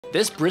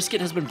This brisket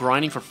has been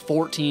brining for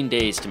 14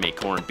 days to make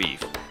corned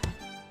beef.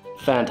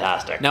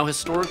 Fantastic. Now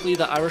historically,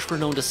 the Irish were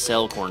known to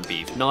sell corned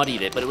beef, not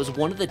eat it, but it was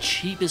one of the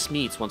cheapest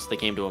meats once they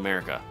came to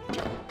America.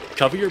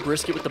 Cover your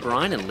brisket with the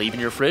brine and leave in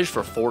your fridge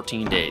for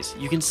 14 days.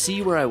 You can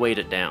see where I weighed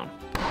it down.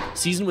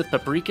 Season with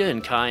paprika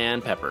and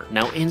cayenne pepper.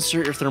 Now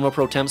insert your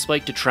ThermoPro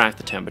TempSpike to track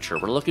the temperature.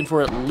 We're looking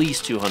for at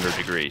least 200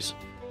 degrees.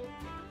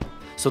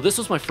 So this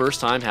was my first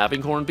time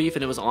having corned beef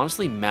and it was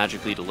honestly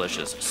magically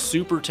delicious.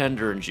 Super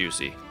tender and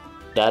juicy.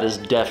 That is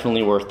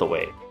definitely worth the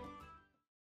wait.